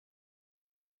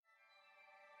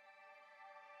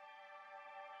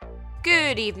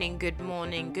Good evening, good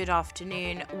morning, good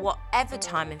afternoon, whatever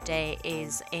time of day it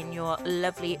is in your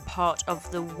lovely part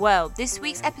of the world. This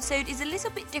week's episode is a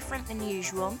little bit different than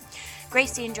usual.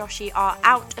 Gracie and Joshy are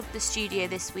out of the studio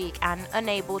this week and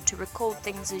unable to record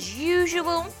things as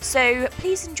usual. So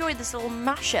please enjoy this little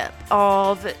mashup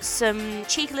of some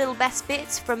cheeky little best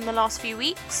bits from the last few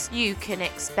weeks. You can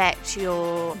expect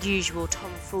your usual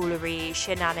tomfoolery,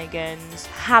 shenanigans,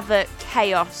 havoc,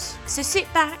 chaos. So sit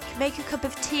back, make a cup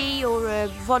of tea or a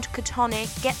vodka tonic,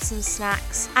 get some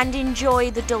snacks, and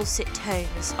enjoy the dulcet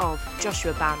tones of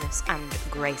Joshua Bowness and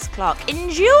Grace Clark.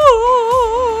 Enjoy!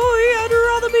 I'd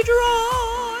rather be dry.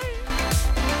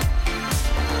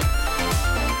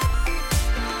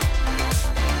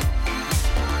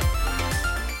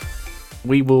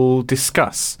 We will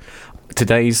discuss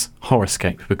today's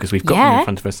horoscope because we've got them in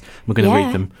front of us. We're going to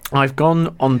read them. I've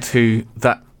gone onto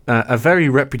that a very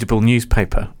reputable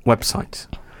newspaper website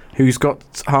who's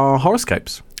got our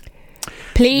horoscopes.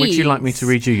 Please. Would you like me to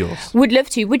read you yours? Would love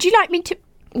to. Would you like me to?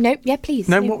 No, yeah, please.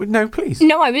 No, no, please.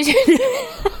 No, I was.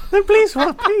 No, please,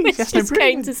 what? Please. I was just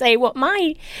going to say what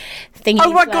my thing is.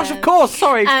 Oh my gosh, of course.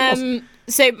 Sorry, of course.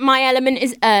 So my element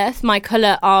is earth. My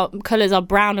colours are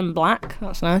brown and black.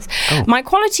 That's nice. Oh. My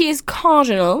quality is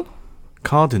cardinal.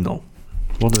 Cardinal.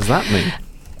 What does that mean?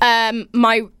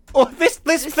 This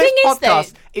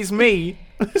podcast is me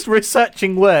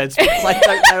researching words because I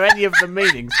don't know any of the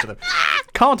meanings to them.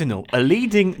 Cardinal, a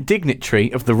leading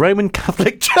dignitary of the Roman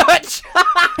Catholic Church.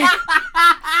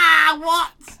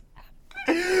 What?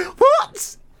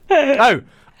 What? Oh,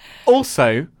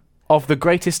 also of the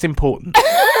greatest importance,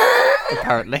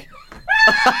 apparently.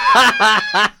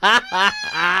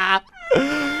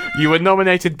 You were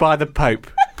nominated by the Pope.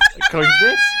 According to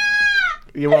this,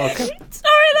 you're welcome.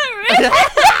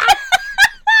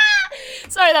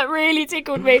 Sorry, that really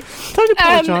tickled me. Don't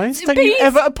apologise. Don't you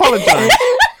ever apologise.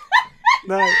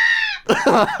 No.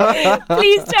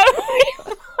 Please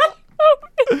don't.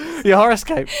 Your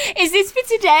horoscope. Is this for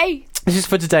today? This is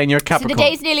for today, and you're a Capricorn. So the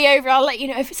day's nearly over. I'll let you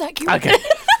know if it's accurate. Okay.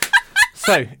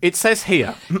 So it says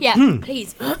here. Yeah,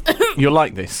 please. You'll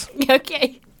like this.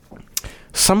 Okay.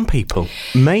 Some people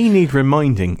may need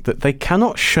reminding that they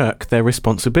cannot shirk their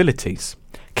responsibilities.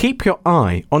 Keep your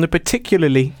eye on a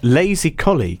particularly lazy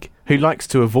colleague who likes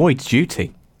to avoid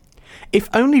duty. If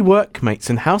only workmates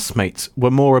and housemates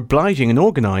were more obliging and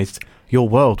organised, your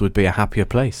world would be a happier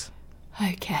place.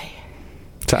 Okay.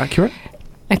 Is that accurate?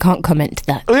 I can't comment to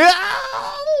that.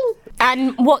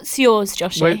 And what's yours,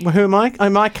 Joshua? Wait, who am I?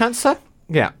 Am I Cancer?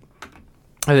 Yeah.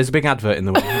 Oh, there's a big advert in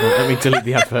the way. Let me delete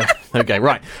the advert. Okay,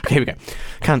 right. Okay, here we go.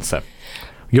 Cancer.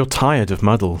 You're tired of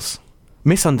muddles,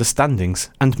 misunderstandings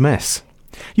and mess.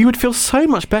 You would feel so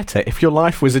much better if your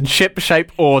life was in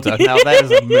ship-shape order. Now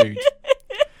there's a mood.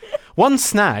 One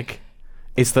snag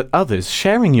is that others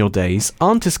sharing your days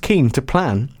aren't as keen to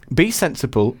plan, be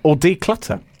sensible or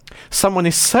declutter. Someone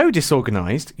is so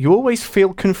disorganised, you always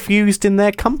feel confused in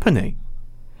their company.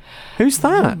 Who's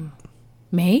that?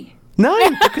 Me? No,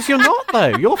 because you're not,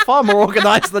 though. You're far more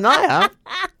organised than I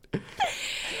am.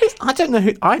 I don't know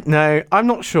who... I'm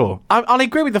not sure. I'll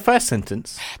agree with the first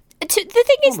sentence. The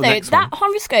thing is, though, that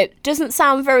horoscope doesn't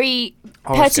sound very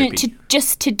pertinent to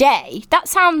just today. That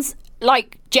sounds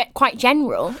like quite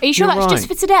general. Are you sure that's just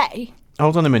for today?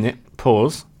 Hold on a minute.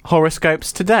 Pause.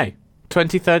 Horoscopes today.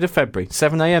 23rd of February,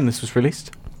 7 a.m. this was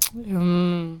released.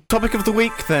 Topic of the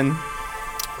week, then.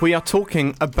 We are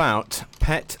talking about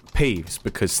pet peeves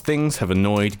because things have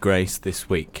annoyed Grace this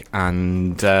week,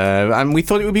 and we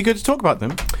thought it would be good to talk about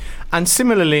them, and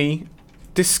similarly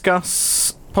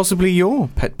discuss possibly your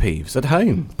pet peeves at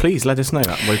home. Please let us know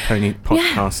at Woe Pony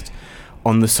Podcast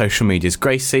on the social medias.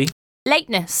 Gracie,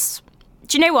 lateness.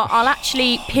 Do you know what? I'll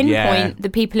actually pinpoint the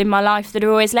people in my life that are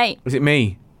always late. Was it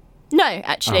me? No,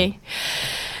 actually.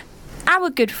 Our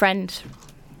good friend,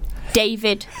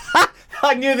 David.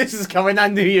 I knew this was coming. I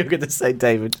knew you were going to say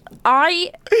David.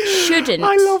 I shouldn't.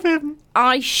 I love him.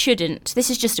 I shouldn't. This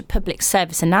is just a public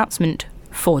service announcement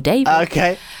for David.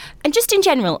 Okay. And just in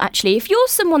general, actually, if you're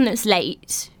someone that's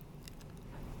late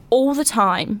all the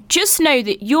time, just know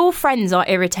that your friends are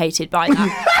irritated by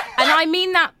that. And I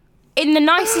mean that in the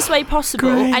nicest way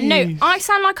possible. Grace. And no, I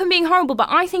sound like I'm being horrible, but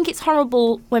I think it's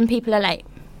horrible when people are late.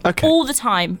 Okay. All the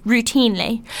time,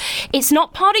 routinely. It's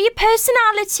not part of your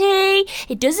personality.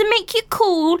 It doesn't make you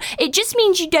cool. It just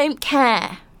means you don't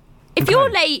care. If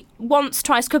you're late once,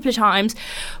 twice, a couple of times,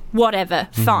 whatever,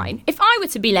 fine. If I were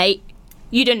to be late,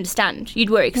 you'd understand.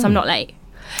 You'd worry because I'm not late.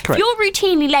 Correct. If you're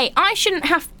routinely late, I shouldn't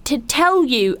have to tell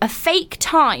you a fake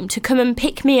time to come and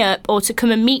pick me up or to come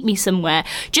and meet me somewhere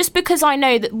just because I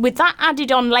know that with that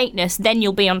added on lateness, then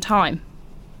you'll be on time.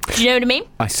 Do you know what I mean?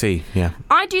 I see, yeah.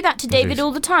 I do that to David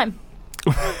all the time.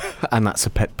 And that's a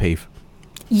pet peeve.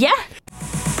 Yeah.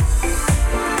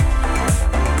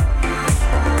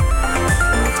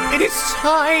 It is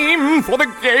time for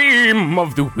the game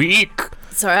of the week.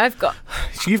 Sorry, So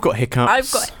you've got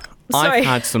hiccups. I've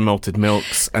had some malted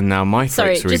milks, and now my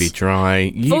throat's really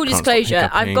dry. Full disclosure,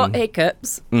 I've got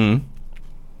hiccups.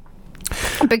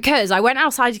 Because I went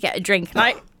outside to get a drink, and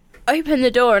I opened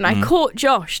the door, and I caught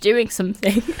Josh doing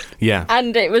something. Yeah.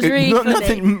 And it was really funny.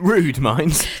 Nothing rude,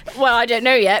 mind. Well, I don't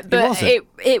know yet, but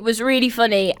it was really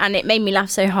funny, and it made me laugh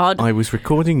so hard. I was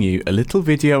recording you a little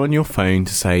video on your phone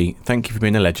to say thank you for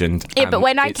being a legend. Yeah, but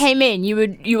when I came in,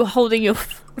 you were holding your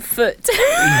foot.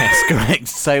 Yes, correct.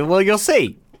 So, well, you'll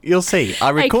see. You'll see. I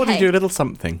recorded you a little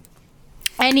something.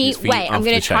 Anyway, I'm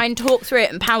going to try and talk through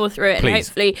it and power through it, and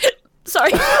hopefully...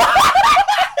 Sorry.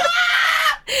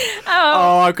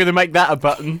 I'm going to make that a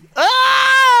button.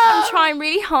 I'm trying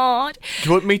really hard. Do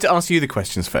you want me to ask you the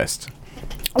questions first?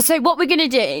 So what we're going to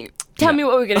do... Tell me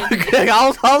what we're going to do. Okay,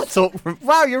 I'll talk.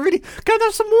 Wow, you're really... Go and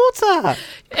have some water.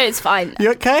 It's fine.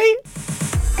 You okay?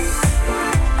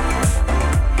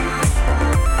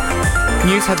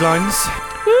 News headlines.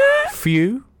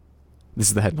 Few... This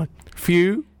is the headline.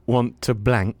 Few want to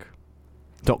blank.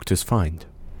 Doctors find.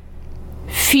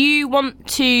 Few want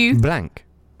to... Blank.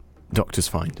 Doctors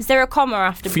find. Is there a comma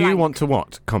after blank? Few want to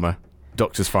what, comma,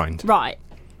 doctors find. Right.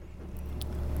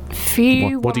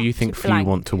 Few What do you think few blank.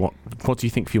 want to what? What do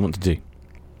you think few want to do?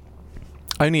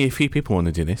 Only a few people want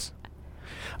to do this,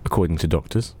 according to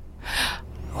doctors.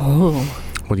 Oh.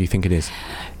 What do you think it is?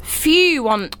 Few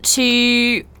want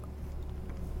to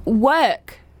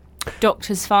work.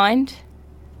 Doctors find.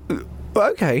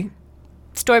 Okay.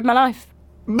 Story of my life.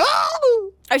 No!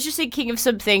 I was just thinking of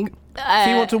something.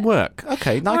 Few want to work.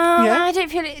 Okay. Yeah. I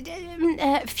don't feel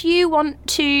it. Few want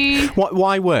to...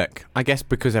 Why work? I guess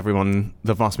because the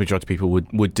vast majority of people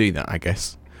would do that, I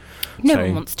guess. No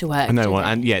one wants to work. No one.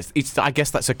 And yes, I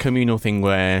guess that's a communal thing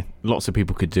where lots of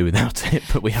people could do without it,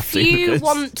 but we have to. Few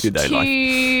want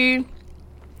to...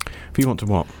 Few want to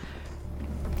what?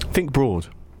 Think broad.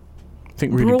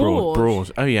 Think really broad.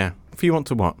 Broad. Oh, yeah. Few want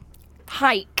to what?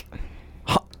 Hike.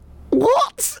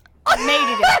 What? I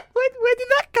made it up. Where did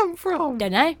that come from?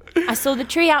 Don't know. I saw the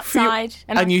tree outside,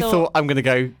 and you thought I'm going to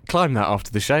go climb that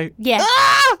after the show? Yeah.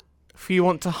 Ah! Few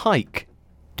want to hike.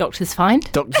 Doctors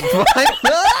find. Doctors find.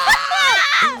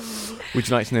 Would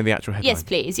you like to know the actual headline? Yes,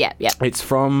 please. Yeah. It's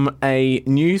from a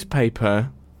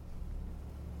newspaper.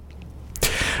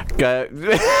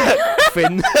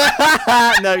 Finn.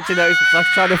 No, do you know, I was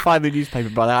trying to find the newspaper,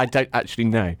 but I don't actually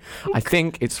know. I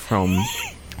think it's from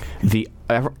the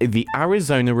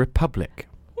Arizona Republic.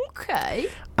 Okay.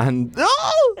 And the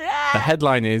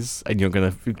headline is, and you're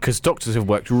going to, because doctors have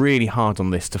worked really hard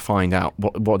on this to find out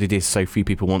what it is so few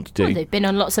people want to do. Well, they've been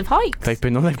on lots of hikes. They've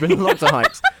been on lots of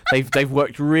hikes. They've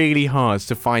worked really hard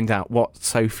to find out what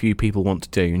so few people want to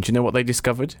do. And do you know what they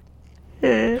discovered?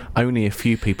 Only a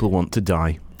few people want to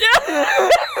die.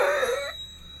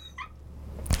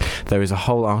 There is a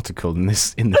whole article in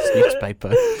this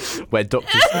newspaper where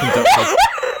doctors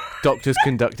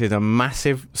conducted a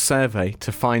massive survey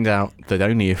to find out that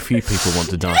only a few people want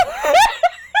to die.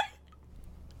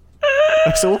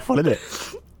 That's awful, isn't it?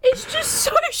 It's just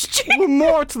so stupid. Well,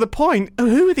 more to the point,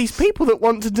 who are these people that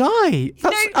want to die?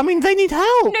 I mean, they need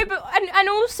help. No, but and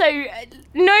also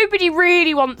nobody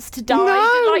really wants to die.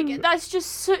 No. Like, that's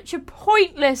just such a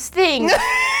pointless thing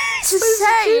to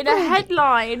say in a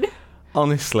headline.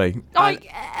 Honestly,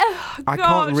 Like, I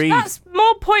can't read. That's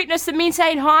more pointless than me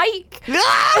saying hike.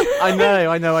 I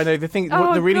know. The thing,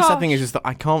 the really sad thing gosh. is that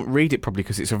I can't read it properly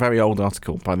because it's a very old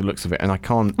article by the looks of it, and I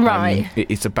can't. Right.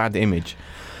 It's a bad image.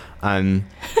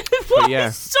 What? Yeah,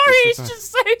 Sorry, it's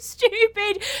just so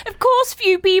stupid. Of course,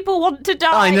 few people want to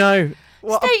die. I know.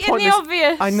 What Stating the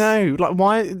obvious. I know. Like,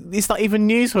 why? It's not even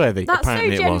newsworthy. That's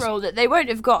Apparently so general that they won't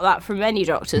have got that from any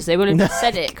doctors. They would have just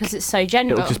said it because it's so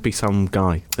general. It'll just be some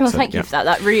guy. Well, thank you for that.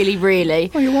 That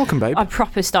really. Oh, you're welcome, babe. I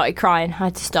proper started crying. I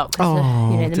had to stop because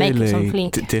the makeup's on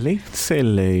fleek. Dilly?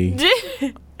 Silly.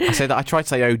 I said that. I tried to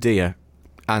say, oh dear.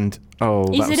 And,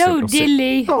 He said, oh,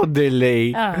 dilly. Oh,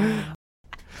 dilly. Oh.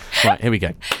 Right, here we go.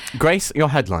 Grace, your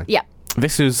headline. Yeah.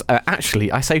 This is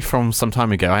actually, I say from some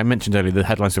time ago. I mentioned earlier the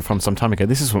headlines were from some time ago.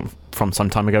 This is from some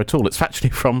time ago at all. It's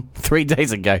actually from 3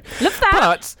 days ago. Love that.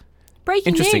 But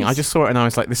Breaking interesting. news. I just saw it and I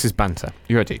was like, this is banter.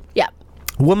 You ready? Yeah.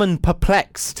 Woman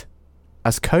perplexed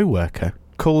as co-worker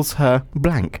calls her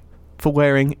blank for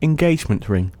wearing engagement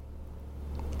ring.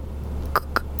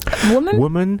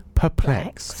 Woman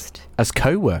perplexed as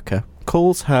co-worker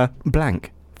calls her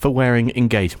blank for wearing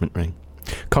engagement ring.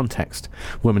 Context.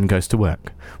 Woman goes to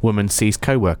work. Woman sees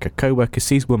co-worker. Co-worker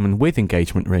sees woman with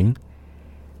engagement ring.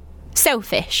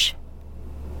 Selfish.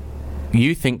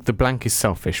 You think the blank is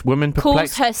selfish. Woman Calls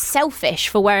perplexed. her selfish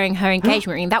for wearing her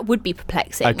engagement ring. That would be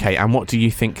perplexing. Okay, and what do you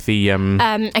think the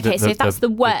okay, so if that's the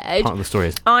word, part of the story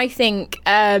is? I think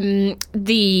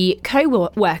the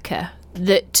co-worker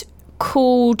that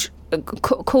called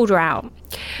her out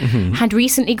had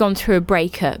recently gone through a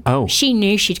breakup. Oh. She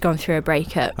knew she'd gone through a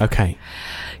breakup. Okay.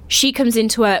 She comes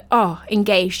into her,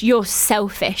 engaged. You're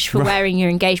selfish for wearing your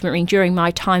engagement ring during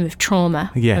my time of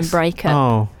trauma and breakup.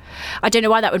 Oh. I don't know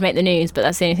why that would make the news, but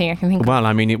that's the only thing I can think of. Well,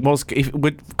 I mean, it was.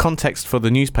 With context for the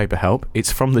newspaper help,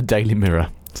 it's from the Daily Mirror,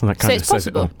 so that kind of says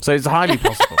it all. So it's highly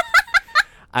possible.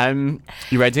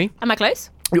 You ready? Am I close?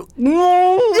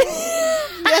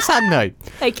 Yes and no.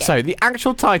 Okay. So the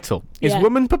actual title is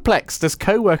 "Woman Perplexed as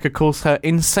Co-worker Calls Her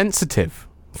Insensitive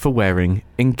for Wearing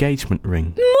Engagement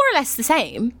Ring." More or less the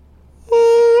same.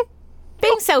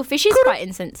 Being selfish is quite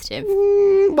insensitive.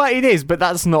 Well, it is, but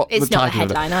that's not It's the not a title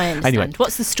of it. headline, I understand. Anyway,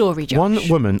 What's the story, Josh? one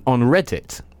woman on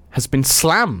Reddit has been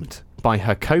slammed by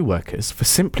her co-workers for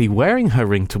simply wearing her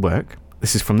ring to work.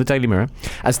 This is from the Daily Mirror,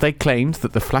 as they claimed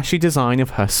that the flashy design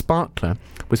of her sparkler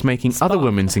was making other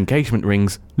women's engagement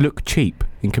rings look cheap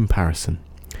in comparison.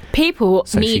 People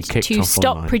So she need kicked to off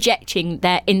stop online. projecting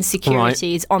their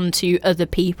insecurities onto other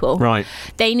people. Right.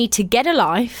 They need to get a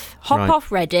life, hop Right. off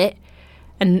Reddit,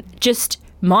 and just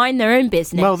mind their own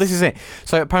business. Well, this is it.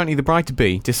 So apparently the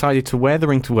bride-to-be decided to wear the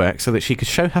ring to work so that she could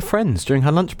show her friends during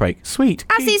her lunch break. Sweet.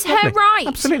 As cute, is her lovely. right.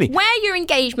 Absolutely. Wear your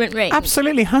engagement ring.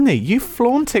 Absolutely, honey. You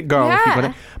flaunt it, girl. If you've got Yeah.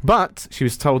 it. But she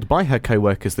was told by her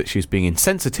co-workers that she was being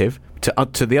insensitive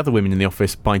to the other women in the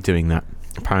office by doing that,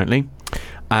 apparently.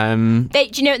 Do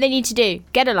you know what they need to do?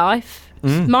 Get a life,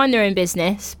 mind their own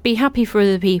business, be happy for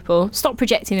other people, stop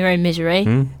projecting their own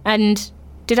misery, and...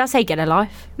 Did I say get a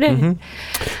life? No.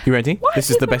 You ready? This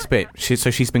is the best bit.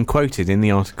 She's been quoted in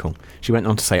the article. She went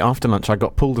on to say, after lunch, I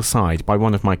got pulled aside by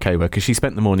one of my co-workers. She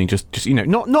spent the morning just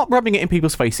not rubbing it in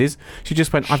people's faces. She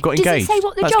just went, I've got engaged. Does it say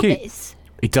what the That's job cute. is?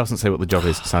 It doesn't say what the job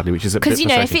is, sadly, which is a bit Because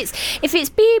frustrating. if it's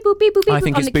beep boop beep boop beep I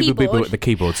think on it's the beep, boop, beep, keyboard, boop at the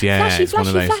keyboards. Yeah, flashy, it's one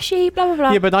of those. flashy, blah blah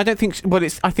blah. Yeah, but I don't think.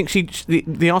 I think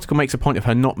the article makes a point of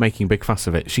her not making a big fuss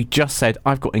of it. She just said,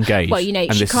 "I've got engaged." Well, you know,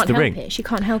 and she this can't is the help ring. it. She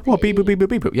can't help Well, it. beep boop beep boop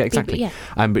beep boop. Yeah, exactly. Beep,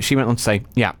 yeah. But she went on to say,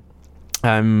 that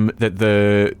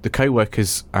the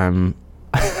co-workers.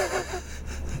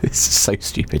 This is so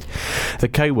stupid. The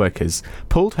co-workers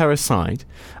pulled her aside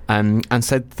and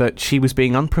said that she was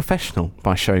being unprofessional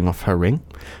by showing off her ring,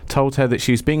 told her that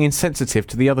she was being insensitive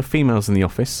to the other females in the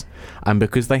office, and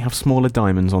because they have smaller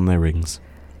diamonds on their rings.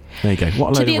 There you go.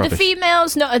 What a To load the of other rubbish.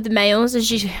 females, not other males, as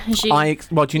you.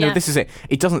 Well, do you know, Yeah. this is it.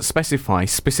 It doesn't specify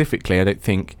specifically, I don't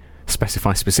think,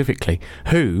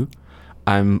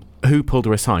 who pulled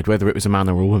her aside, whether it was a man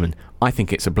or a woman. I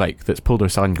think it's a bloke that's pulled her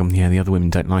aside and gone, yeah, the other women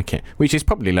don't like it, which is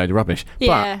probably a load of rubbish.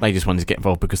 Yeah. But they just wanted to get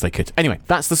involved because they could. Anyway,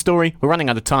 that's the story. We're running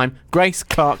out of time. Grace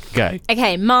Clark, go.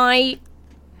 Okay, my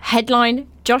headline,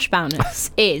 Josh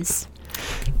Bowness, is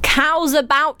cows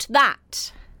about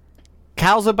that.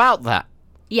 Cows about that.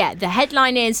 Yeah, the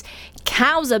headline is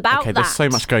cows about Okay, that. there's so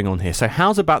much going on here. So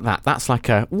how's about that? That's like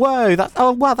a, whoa, that's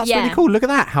really Yeah. cool. Look at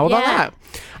that. How about Yeah. that?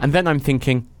 And then I'm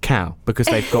thinking cow, because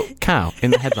they've got cow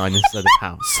in the headline instead of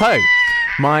cow. So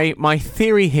my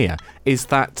theory here is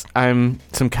that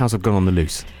some cows have gone on the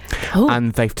loose. Oh.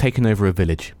 And they've taken over a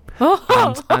village.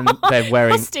 Oh. And they're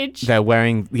wearing Hostage.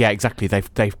 yeah, exactly.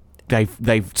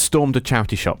 They've stormed a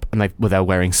charity shop and they're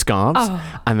wearing scarves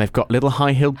and they've got little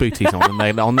high-heeled booties on and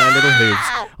they're on their little hooves,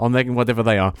 on their whatever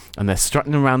they are, and they're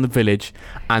strutting around the village,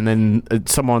 and then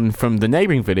someone from the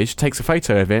neighbouring village takes a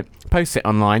photo of it, posts it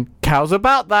online. Cows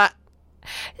about that.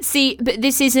 See, but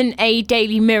this isn't a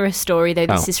Daily Mirror story, though.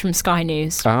 This Oh. is from Sky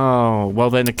News. Oh, well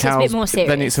then the it's a cows. bit more serious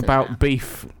then it's than about that.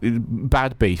 beef,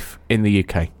 bad beef in the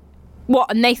UK. What?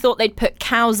 And they thought they'd put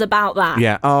cows about that.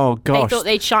 Yeah. Oh They gosh. thought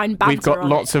they'd shine banter We've got on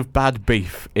lots it. of bad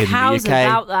beef in Cows the UK.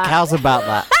 about that. Cows about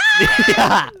that.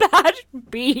 Yeah. Bad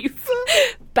beef.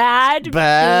 Bad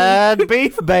Bad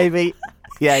beef, baby.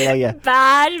 Yeah.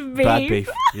 Bad beef. Bad beef.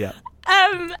 Yeah.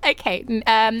 Okay.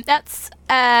 That's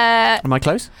Am I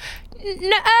close?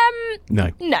 no.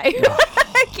 No.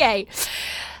 Okay.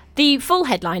 The full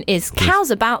headline is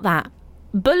cows about that.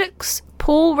 Bullock's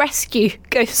pool rescue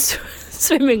goes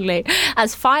swimmingly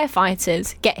as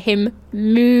firefighters get him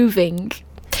moving.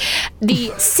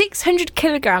 The 600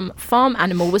 kilogram farm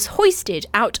animal was hoisted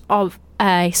out of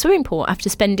a swimming pool after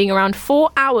spending around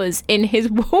 4 hours in his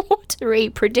watery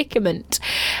predicament.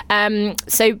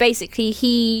 So basically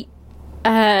he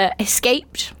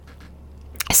escaped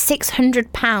a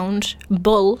 600-pound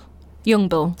bull young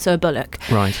bull, so a bullock.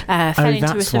 Right. Fell into a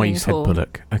that's why swimming you said pool.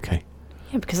 bullock. Okay.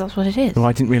 Yeah, because that's what it is. Well,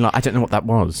 I didn't realise. I don't know what that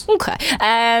was. Okay.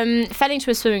 Fell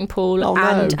into a swimming pool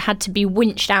and had to be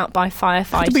winched out by firefighters.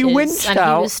 Had to be winched and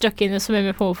out? he was stuck in the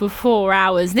swimming pool for 4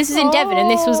 hours. This is in Devon, and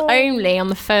this was only on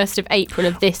the 1st of April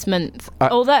of this month.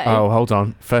 Although... Oh, hold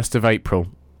on. 1st of April.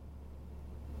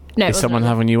 No, Is someone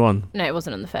having you on? No, it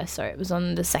wasn't on the 1st, sorry. It was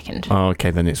on the 2nd. Oh,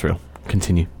 okay, then it's real.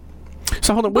 Continue.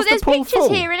 So hold on, was But there's the pool pictures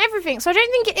full? here and everything, so I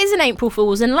don't think it is an April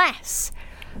Fool's unless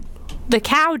the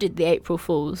cow did the April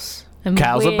Fool's. And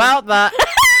Cow's about that.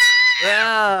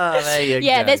 There you go.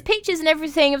 Yeah, there's pictures and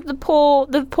everything of the poor.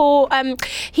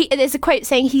 There's a quote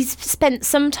saying he's spent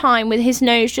some time with his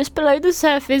nose just below the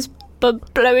surface,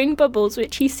 blowing bubbles,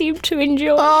 which he seemed to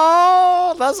enjoy.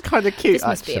 Oh, that's kind of cute. This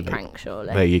must be a actually. prank,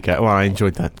 surely. There you go. Well, I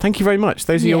enjoyed that. Thank you very much.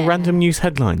 Those are your random news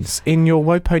headlines in your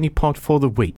Woe Pony pod for the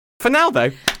week. For now, though,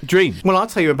 dream. Well, I'll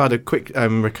tell you about a quick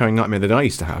recurring nightmare that I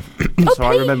used to have. So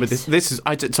I remember this.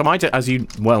 As you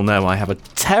well know, I have a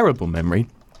terrible memory.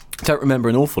 Don't remember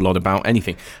an awful lot about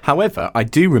anything. However, I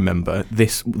do remember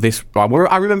this.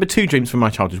 I remember 2 dreams from my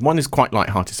childhood. One is quite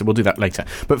light-hearted, so we'll do that later.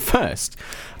 But first,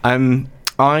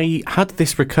 I had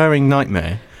this recurring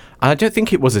nightmare, and I don't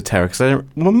think it was a terror because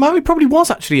it probably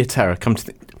was actually a terror.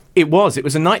 It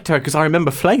was a night terror because I remember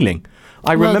flailing.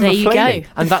 I remember there you flailing, go.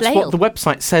 and that's flail. what the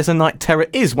website says a night terror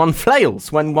is. One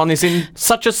flails when one is in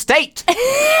such a state.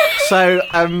 So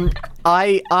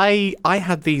I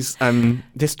had this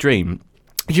dream.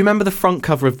 Do you remember the front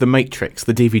cover of The Matrix,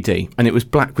 the DVD? And it was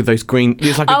black with those green... It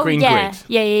was like a green grid.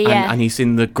 Yeah. And he's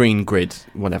in the green grid,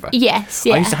 whatever. Yes,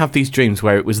 yeah. I used to have these dreams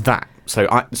where it was that. So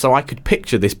I could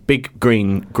picture this big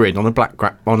green grid on a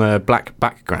black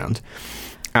background,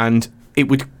 and it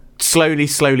would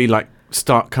slowly like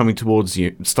start coming towards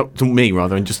you, stop to me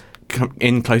rather, and just come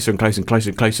in closer and closer and closer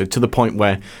and closer to the point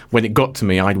where when it got to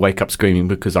me, I'd wake up screaming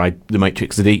because the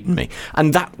Matrix had eaten me.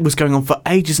 And that was going on for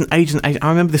ages and ages and ages. I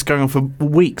remember this going on for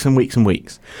weeks and weeks and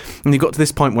weeks. And it got to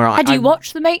this point where Had you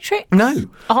watched The Matrix? No.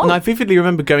 Oh. And I vividly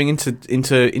remember getting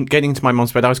into my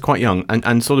mum's bed. I was quite young,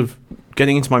 and sort of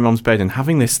getting into my mum's bed and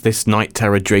having this night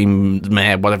terror dream,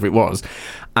 whatever it was,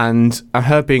 and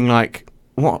her being like,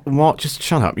 what? Just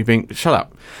shut up. Shut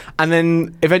up. And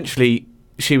then eventually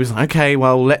she was like, okay,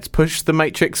 well, let's push the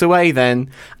Matrix away then.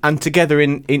 And together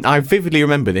I vividly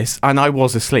remember this, and I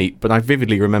was asleep, but I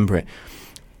vividly remember it.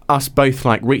 Us both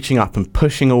like reaching up and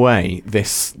pushing away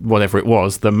this, whatever it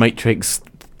was, the Matrix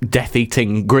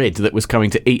death-eating grid that was coming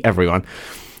to eat everyone,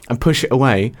 and push it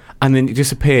away, and then it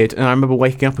disappeared. And I remember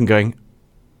waking up and going,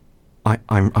 I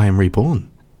am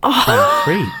reborn. I am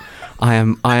free. I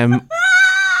am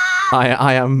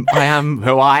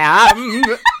who I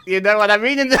am. You know what I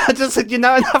mean? And I just said, and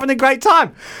having a great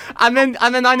time. And then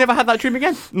I never had that dream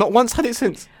again. Not once had it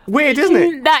since. Weird, isn't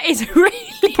it? That is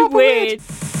really weird.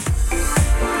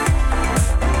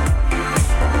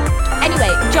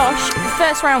 Anyway, Josh,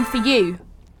 first round for you.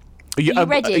 Are you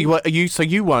ready? So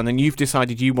you won, and you've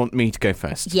decided you want me to go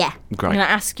first. Yeah. Great. I'm going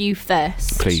to ask you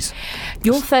first. Please.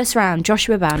 Your first round,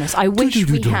 Joshua Bowness. I wish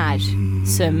we had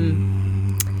some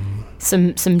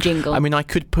jingle. I mean, I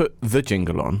could put the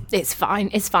jingle on. It's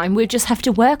fine. We'll just have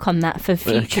to work on that for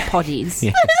future poddies.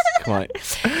 Yes,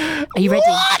 quite. Are you ready?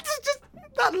 What?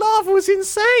 That laugh was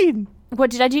insane. What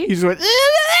did I do? You just went...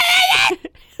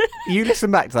 You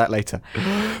listen back to that later.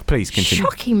 Please continue.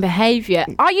 Shocking behaviour.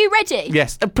 Are you ready?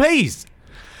 Yes, please.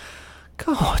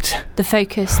 God. The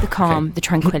focus, the calm, the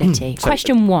tranquility. So,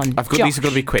 Question 1. I've got Josh. these have got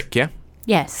to be quick, yeah?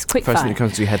 Yes, quick First fire. thing that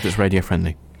comes to your head that's radio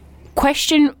friendly.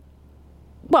 Question...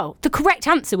 Well, the correct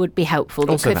answer would be helpful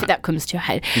Also if that comes to your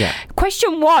head. Yeah.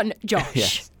 Question 1, Josh.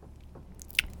 Yes.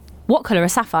 What colour are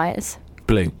sapphires?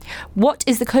 Blue. What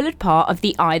is the coloured part of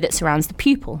the eye that surrounds the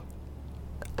pupil?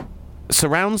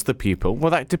 Surrounds the pupil?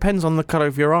 Well, that depends on the colour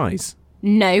of your eyes.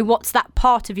 No, what's that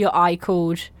part of your eye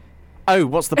called? Oh,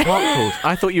 what's the part called?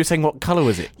 I thought you were saying what colour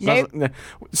was it? Nope. No.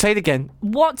 Say it again.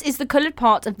 What is the coloured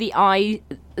part of the eye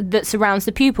that surrounds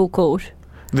the pupil called?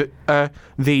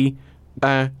 The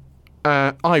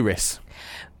iris.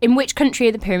 In which country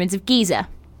are the pyramids of Giza?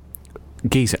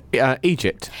 Giza.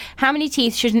 Egypt. How many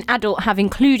teeth should an adult have,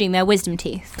 including their wisdom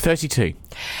teeth? 32.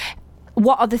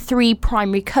 What are the 3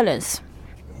 primary colours?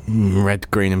 Red,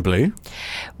 green and blue.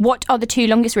 What are the 2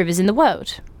 longest rivers in the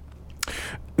world?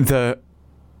 The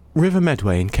River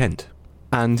Medway in Kent.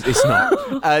 And it's not.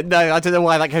 No, I don't know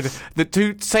why that came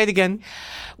to... Say it again.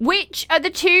 Which are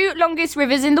the 2 longest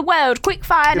rivers in the world? Quick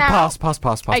fire now. Pass.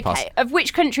 Okay. Of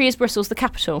which country is Brussels the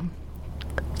capital?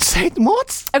 Say it,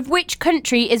 what? Of which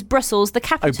country is Brussels the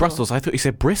capital? Oh, Brussels. I thought you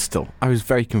said Bristol. I was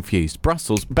very confused.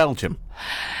 Brussels, Belgium.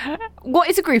 What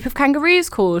is a group of kangaroos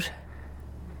called?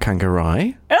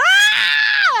 Kangaroo. Ah!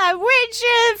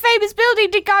 Which famous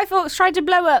building did Guy Fawkes try to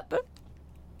blow up?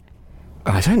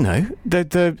 I don't know.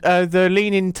 The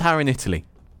Leaning Tower in Italy.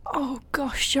 Oh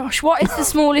gosh, Josh, what is the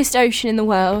smallest ocean in the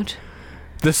world?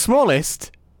 The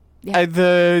smallest? Yeah.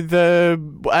 The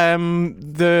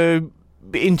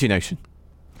Indian Ocean.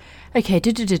 Okay,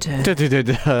 Josh,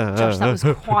 that was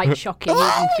quite shocking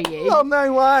even for you. Oh,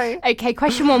 no way. Okay,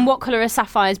 question 1. What colour are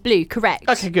sapphires? Blue. Correct.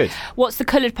 Okay, good. What's the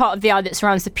coloured part of the eye that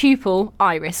surrounds the pupil?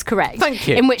 Iris. Correct. Thank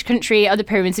you. In which country are the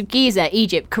pyramids of Giza?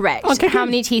 Egypt. Correct. Okay, How good.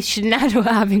 many teeth should an adult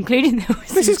have, including the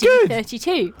This is good.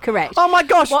 32. Correct. Oh, my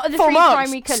gosh. What are the Full three marks.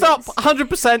 primary colours? Stop.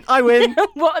 100%. I win.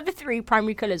 What are the 3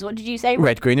 primary colours? What did you say?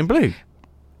 Red, green and blue.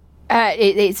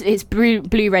 It's blue,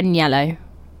 red and yellow.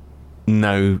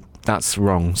 No, that's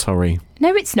wrong. Sorry.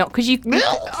 No, it's not, because you...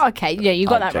 Okay, yeah, you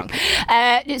got I'm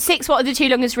that wrong. 6, what are the 2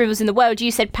 longest rivers in the world? You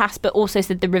said pass, but also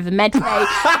said the River Medway.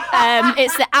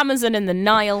 It's the Amazon and the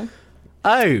Nile.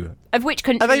 Oh. Of which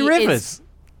country Are they rivers?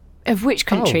 Of which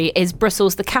country is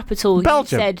Brussels the capital?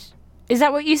 Belgium. You said... Is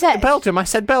that what you said? Belgium. I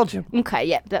said Belgium. Okay,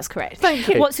 yeah, that's correct. Thank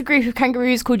you. What's a group of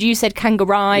kangaroos called? You said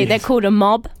kangaroo. They're called a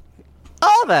mob.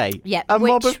 Are they? Yeah, A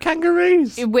mob of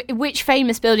kangaroos. Which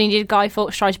famous building did Guy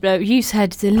Fawkes try to blow up? You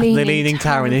said the Leaning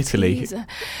Tower in of Italy. Pisa.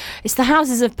 It's the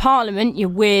Houses of Parliament, you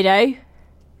weirdo.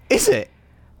 Is it?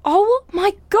 Oh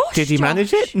my gosh, Did he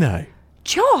manage it? No.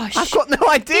 Josh, I've got no this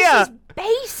idea. is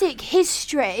basic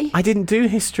history. I didn't do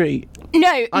history.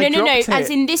 No. dropped As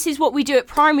it. in, this is what we do at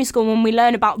primary school when we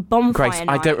learn about bonfire Grace, I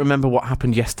night. don't remember what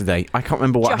happened yesterday. I can't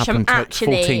remember what Josh, happened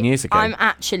 14 years ago. I'm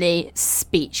actually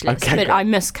speechless, Okay, but go. I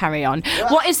must carry on.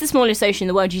 What is the smallest ocean in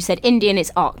the world? You said Indian,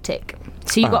 it's Arctic.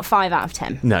 So you got 5 out of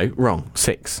 10. No, wrong.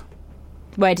 6.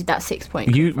 Where did that 6 point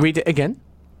come You from? read it again?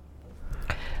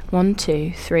 1,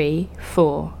 2, 3,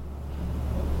 4,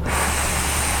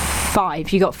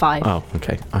 5. You got 5. Oh,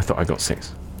 okay. I thought I got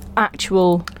 6.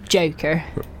 Actual joker.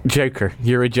 Joker.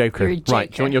 You're a joker. You're a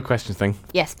Right, do you joker. want your question thing?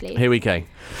 Yes, please. Here we go.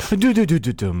 10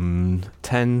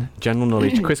 general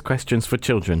knowledge quiz questions for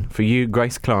children. For you,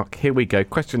 Grace Clark. Here we go.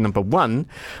 Question number 1.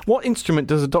 What instrument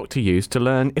does a doctor use to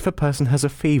learn if a person has a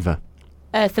fever?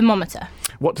 Thermometer.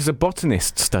 What does a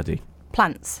botanist study?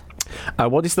 Plants.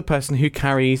 What is the person who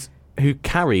carries a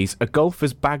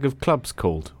golfer's bag of clubs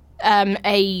called?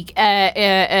 A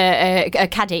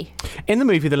caddy. In the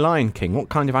movie The Lion King, what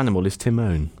kind of animal is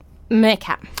Timon?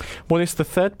 Meerkat. What is the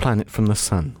third planet from the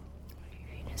sun?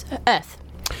 Earth.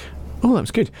 Oh, that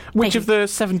was good. Which Thank of the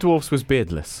 7 dwarfs was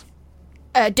beardless?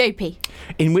 Dopey.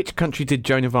 In which country did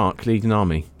Joan of Arc lead an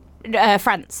army?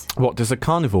 France. What does a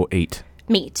carnivore eat?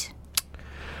 Meat.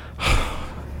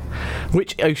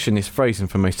 Which ocean is frozen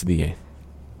for most of the year?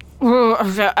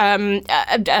 The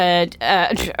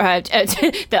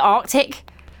Arctic.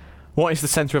 What is the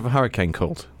centre of a hurricane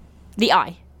called? The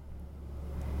eye.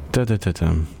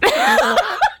 Da-da-da-dum.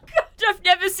 I've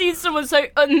never seen someone so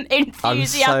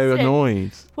unenthusiastic. I'm so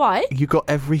annoyed. Why? You got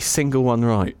every single one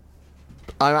right.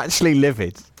 I'm actually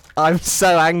livid. I'm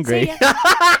so angry.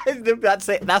 That's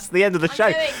it. That's the end of the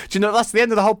show. going. Do you know that's the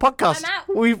end of the whole podcast?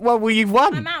 I'm out. You've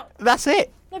won. I'm out. That's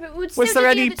it. No, but we'd Was still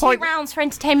there give you any the point- 2 rounds for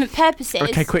entertainment purposes.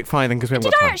 Okay, quick fire then, because we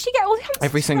haven't Did got I time. actually get all the answers?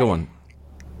 Every single right? one.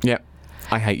 Yep.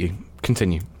 I hate you.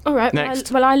 Continue. All right.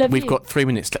 Next. Well, I love We've you. got 2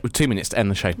 minutes to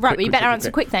end the show. Right, well, you better answer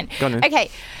quick then. Go on then. Okay.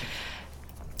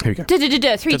 Here we go.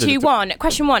 3, 2, 1.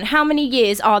 Question 1. How many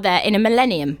years are there in a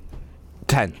millennium?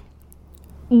 10.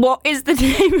 What is the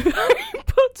name of Harry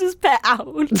Potter's pet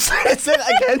owl? Say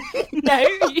that again. No,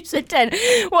 you said 10.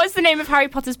 What is the name of Harry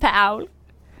Potter's pet owl?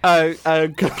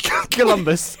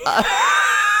 Columbus. I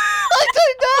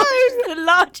don't know. The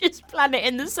largest planet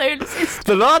in the solar system.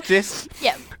 The largest.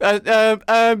 Yep.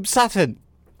 Saturn.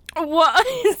 What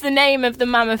is the name of the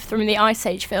mammoth from the Ice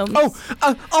Age films?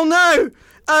 Oh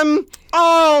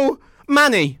no.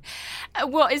 Manny.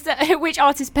 What is that? Which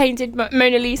artist painted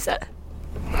Mona Lisa?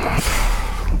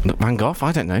 Van Gogh.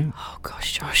 I don't know. Oh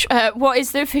gosh, Josh. What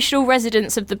is the official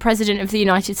residence of the President of the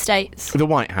United States? The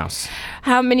White House.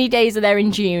 How many days are there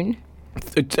in June?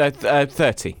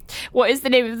 30. What is the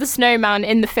name of the snowman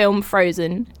in the film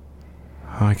Frozen?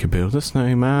 I could build a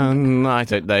snowman. I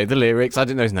don't know the lyrics. I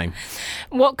don't know his name.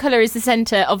 What colour is the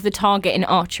centre of the target in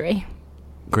archery?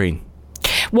 Green.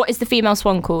 What is the female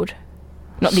swan called?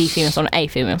 Not the female swan, a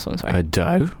female swan, sorry. A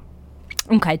doe.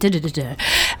 Okay,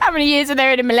 How many years are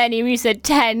there in a millennium? You said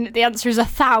 10. The answer is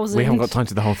 1,000. We haven't got time to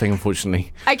do the whole thing,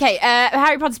 unfortunately. Okay,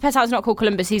 Harry Potter's pet owl's not called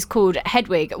Columbus, he's called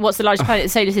Hedwig. What's the largest planet in the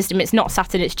solar system? It's not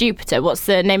Saturn, it's Jupiter. What's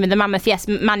the name of the mammoth? Yes,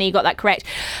 Manny, you got that correct.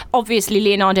 Obviously,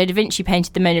 Leonardo da Vinci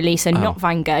painted the Mona Lisa, not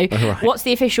Van Gogh. Right. What's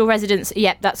the official residence?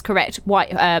 Yep, that's correct.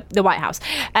 The White House.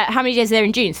 How many days are there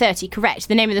in June? 30, correct.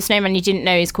 The name of the snowman you didn't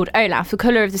know is called Olaf. The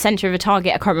colour of the centre of a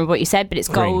target, I can't remember what you said, but it's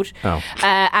Green. gold. Oh.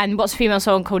 And what's a female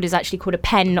swan called is actually called a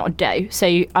pen, not a doe. So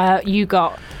you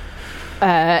got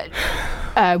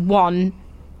 1,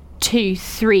 2,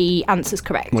 3 answers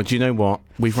correct. Well, do you know what?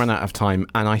 We've run out of time,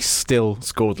 and I still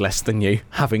scored less than you,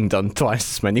 having done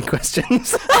twice as many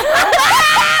questions.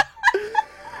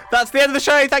 That's the end of the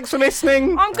show. Thanks for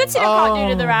listening. I'm good to I can't do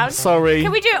another round. Sorry.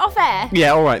 Can we do it off air?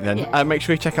 Yeah, all right then. Yeah. Make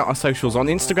sure you check out our socials on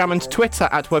Instagram and Twitter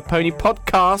at WoPony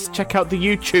Podcast. Check out the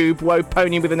YouTube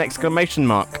WoPony with an exclamation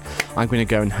mark. I'm going to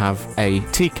go and have a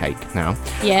tea cake now.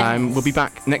 Yeah. We'll be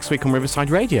back next week on Riverside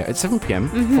Radio at 7 p.m.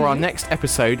 for our next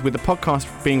episode, with the podcast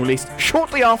being released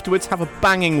shortly afterwards. Have a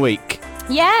banging week.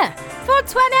 Yeah.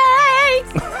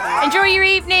 420. Enjoy your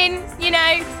evening.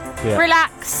 Yeah.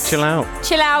 Relax. Chill out.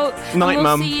 Chill out. Night, and we'll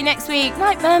Mum. see you next week.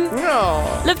 Night, Mum.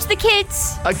 Oh. Love to the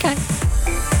kids. Okay.